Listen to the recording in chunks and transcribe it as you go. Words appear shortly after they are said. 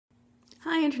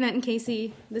Hi Internet and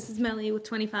Casey, this is Meli with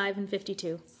 25 and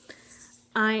 52.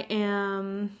 I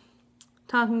am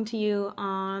talking to you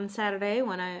on Saturday,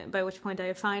 by which point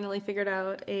I finally figured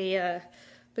out a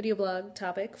video blog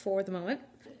topic for the moment.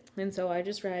 And so I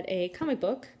just read a comic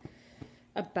book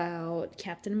about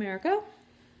Captain America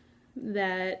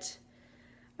that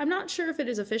I'm not sure if it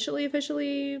is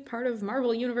officially part of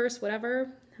Marvel Universe, whatever,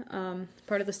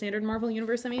 part of the standard Marvel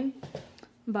Universe, I mean.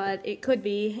 But it could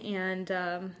be, and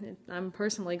I'm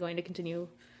personally going to continue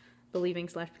believing /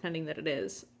 pretending that it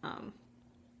is.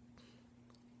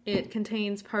 It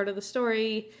contains part of the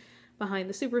story behind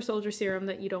the super soldier serum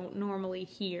that you don't normally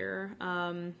hear.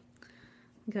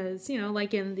 Because,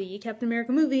 like in the Captain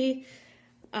America movie,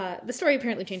 the story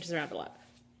apparently changes around a lot.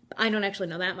 I don't actually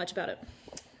know that much about it.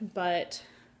 But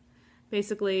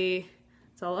basically,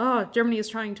 it's all, Germany is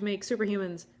trying to make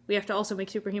superhumans. We have to also make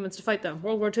superhumans to fight them.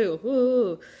 World War II.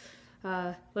 Ooh.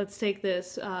 Let's take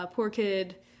this poor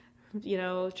kid,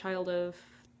 child of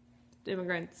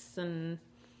immigrants and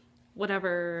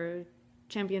whatever,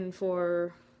 champion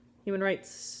for human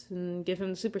rights, and give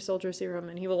him the super soldier serum,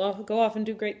 and he will go off and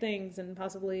do great things and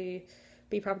possibly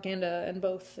be propaganda and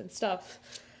both and stuff.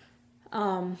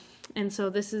 And so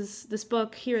this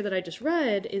book here that I just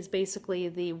read is basically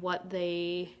the what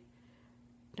they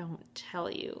don't tell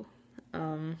you.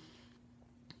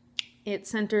 It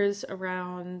centers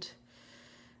around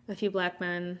a few black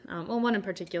men. One in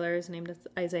particular is named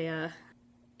Isaiah.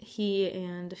 He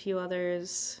and a few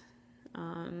others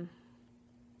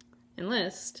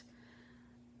enlist,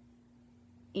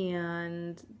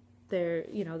 and they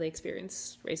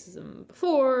experience racism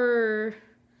before,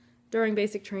 during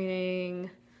basic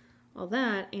training, all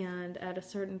that, and at a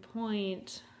certain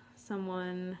point,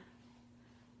 someone,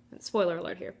 spoiler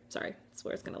alert here, sorry, that's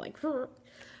where it's gonna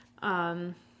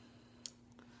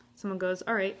someone goes,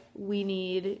 all right, we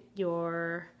need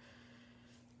your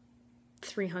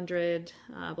 300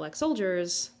 black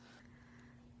soldiers,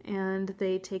 and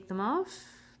they take them off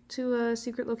to a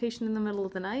secret location in the middle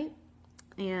of the night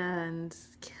and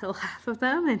kill half of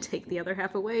them and take the other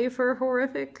half away for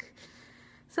horrific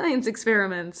science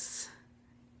experiments,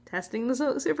 testing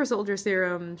the super soldier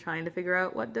serum, trying to figure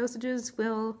out what dosages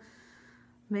will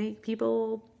make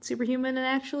people superhuman and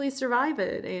actually survive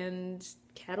it, and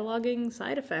cataloging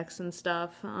side effects and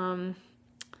stuff. And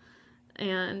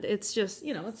it's just,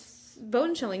 it's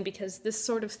bone-chilling because this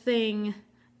sort of thing,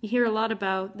 you hear a lot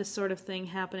about this sort of thing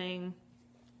happening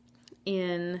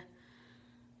in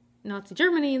Nazi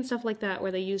Germany and stuff like that,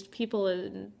 where they used people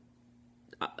in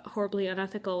horribly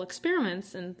unethical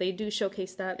experiments, and they do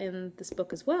showcase that in this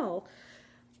book as well.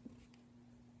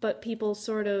 But people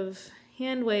sort of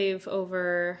hand-wave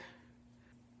over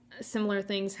similar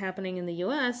things happening in the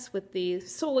U.S., with the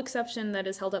sole exception that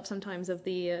is held up sometimes of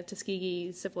the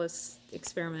Tuskegee syphilis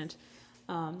experiment.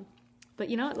 But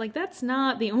that's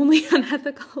not the only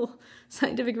unethical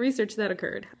scientific research that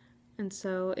occurred. And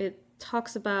so it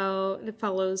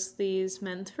follows these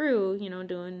men through,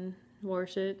 doing war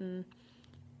shit and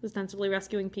ostensibly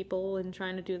rescuing people and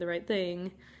trying to do the right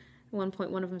thing. At one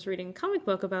point, one of them's reading a comic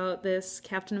book about this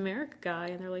Captain America guy,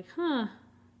 and they're like,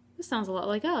 this sounds a lot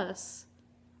like us.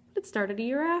 But it started a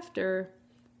year after.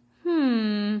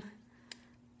 And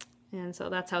so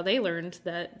that's how they learned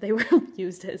that they were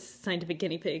used as scientific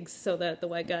guinea pigs so that the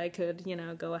white guy could,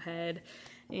 go ahead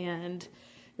and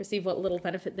receive what little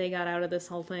benefit they got out of this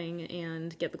whole thing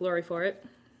and get the glory for it.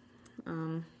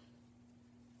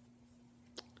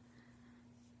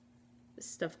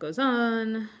 Stuff goes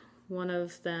on. One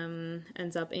of them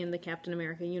ends up in the Captain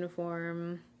America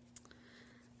uniform,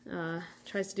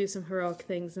 tries to do some heroic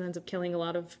things, and ends up killing a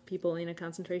lot of people in a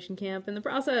concentration camp in the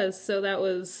process. So that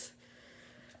was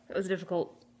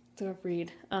difficult to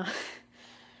read.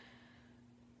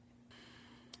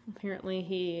 Apparently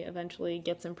he eventually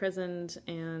gets imprisoned,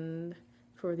 and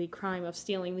for the crime of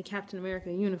stealing the Captain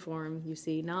America uniform, you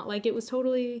see, not like it was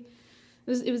totally...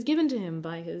 It was given to him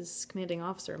by his commanding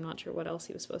officer. I'm not sure what else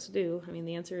he was supposed to do. I mean,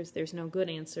 the answer is there's no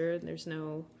good answer, there's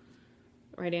no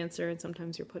right answer, and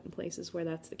sometimes you're put in places where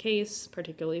that's the case,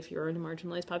 particularly if you're in a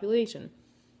marginalized population.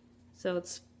 So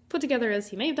it's put together as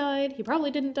he may have died, he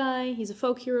probably didn't die, he's a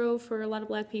folk hero for a lot of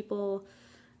black people.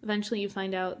 Eventually you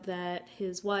find out that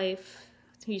his wife,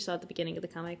 who you saw at the beginning of the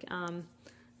comic,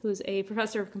 who's a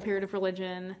professor of comparative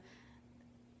religion,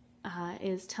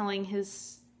 is telling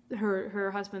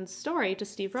her husband's story to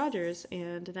Steve Rogers,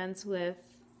 and it ends with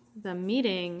them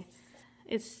meeting.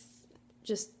 It's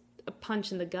just a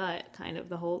punch in the gut, kind of,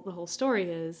 the whole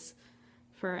story is,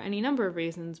 for any number of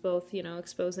reasons, both,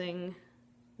 exposing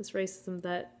this racism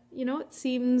that, it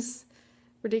seems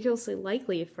ridiculously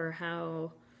likely for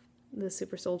how the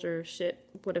super soldier shit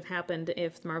would have happened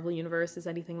if the Marvel Universe is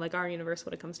anything like our universe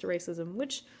when it comes to racism,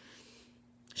 which,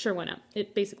 sure, why not?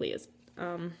 It basically is.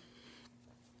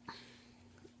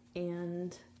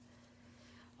 And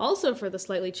also for the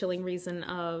slightly chilling reason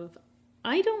of,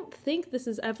 I don't think this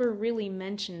is ever really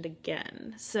mentioned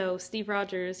again. So Steve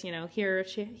Rogers,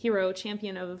 hero,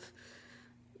 champion of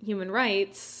human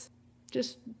rights,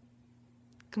 just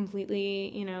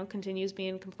completely, continues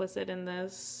being complicit in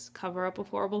this cover-up of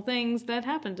horrible things that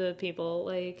happen to people.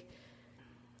 Like,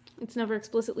 it's never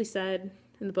explicitly said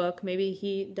in the book. Maybe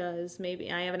he does.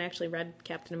 Maybe I haven't actually read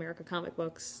Captain America comic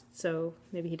books, so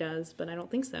maybe he does, but I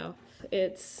don't think so.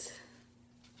 It's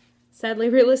sadly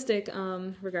realistic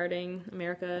regarding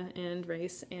America and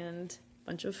race and a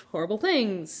bunch of horrible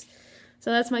things.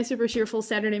 So that's my super cheerful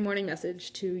Saturday morning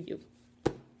message to you.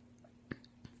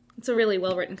 It's a really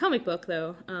well-written comic book,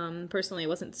 though. Personally, I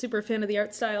wasn't super a fan of the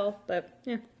art style, but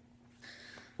yeah.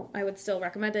 I would still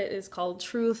recommend it. It's called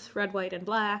Truth, Red, White, and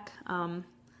Black.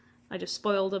 I just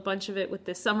spoiled a bunch of it with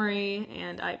this summary,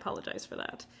 and I apologize for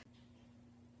that.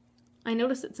 I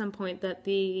noticed at some point that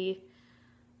the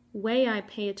way I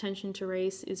pay attention to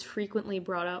race is frequently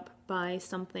brought up by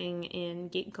something in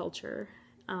geek culture.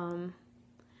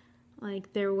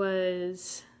 Like, there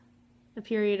was a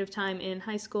period of time in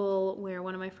high school where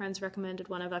one of my friends recommended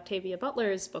one of Octavia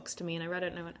Butler's books to me, and I read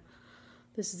it and I went,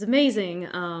 this is amazing,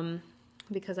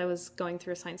 because I was going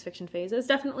through a science fiction phase. This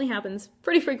definitely happens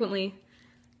pretty frequently,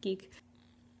 geek.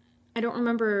 I don't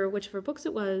remember which of her books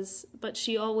it was, but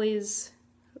she always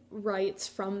writes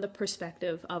from the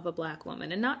perspective of a black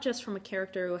woman, and not just from a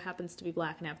character who happens to be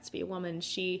black and happens to be a woman.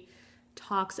 She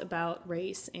talks about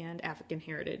race and African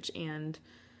heritage and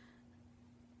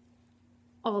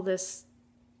all this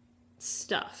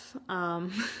stuff.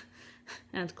 And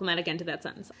to climatic end to that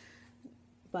sentence.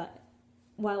 But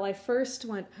while I first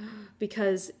went,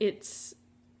 because it's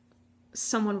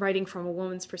someone writing from a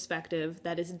woman's perspective,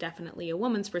 that is definitely a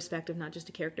woman's perspective, not just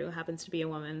a character who happens to be a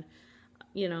woman,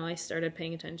 I started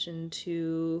paying attention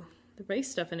to the race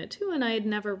stuff in it too, and I had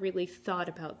never really thought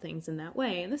about things in that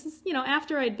way. And this is,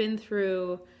 after I'd been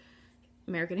through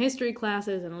American history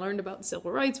classes and learned about the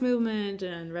civil rights movement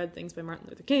and read things by Martin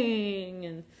Luther King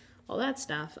and all that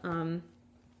stuff. And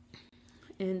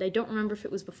I don't remember if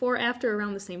it was before or after,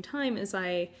 around the same time as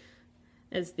the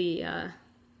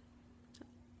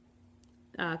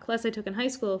class I took in high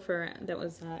school that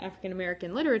was African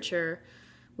American literature,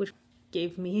 which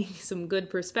gave me some good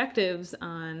perspectives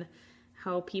on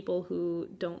how people who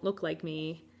don't look like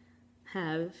me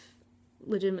have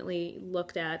legitimately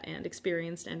looked at and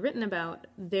experienced and written about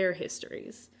their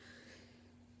histories,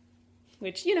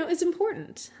 which, is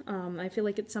important. I feel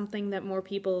like it's something that more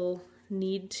people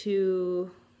need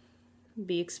to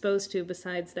be exposed to,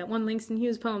 besides that one Langston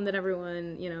Hughes poem that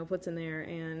everyone, puts in there,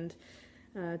 and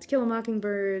To Kill a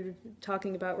Mockingbird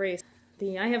talking about race.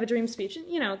 The I Have a Dream speech,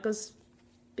 it goes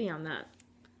beyond that.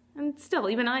 And still,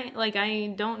 even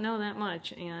I don't know that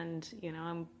much, and,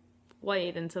 I'm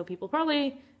white, and so people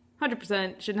probably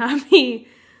 100% should not be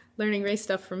learning race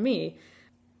stuff from me.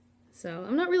 So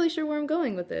I'm not really sure where I'm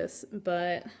going with this,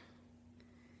 but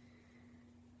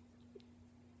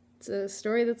it's a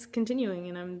story that's continuing,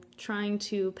 and I'm trying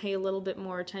to pay a little bit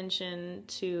more attention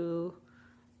to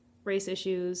race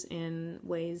issues in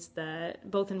ways that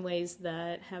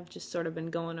have just sort of been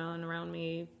going on around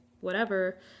me,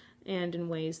 whatever, and in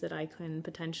ways that I can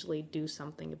potentially do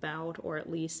something about, or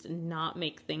at least not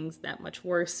make things that much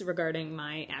worse regarding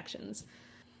my actions.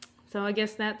 So I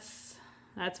guess that's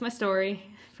my story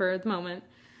for the moment.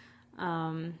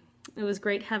 It was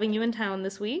great having you in town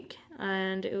this week,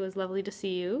 and it was lovely to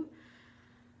see you.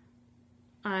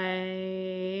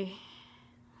 I'll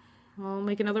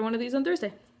make another one of these on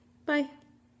Thursday. Bye.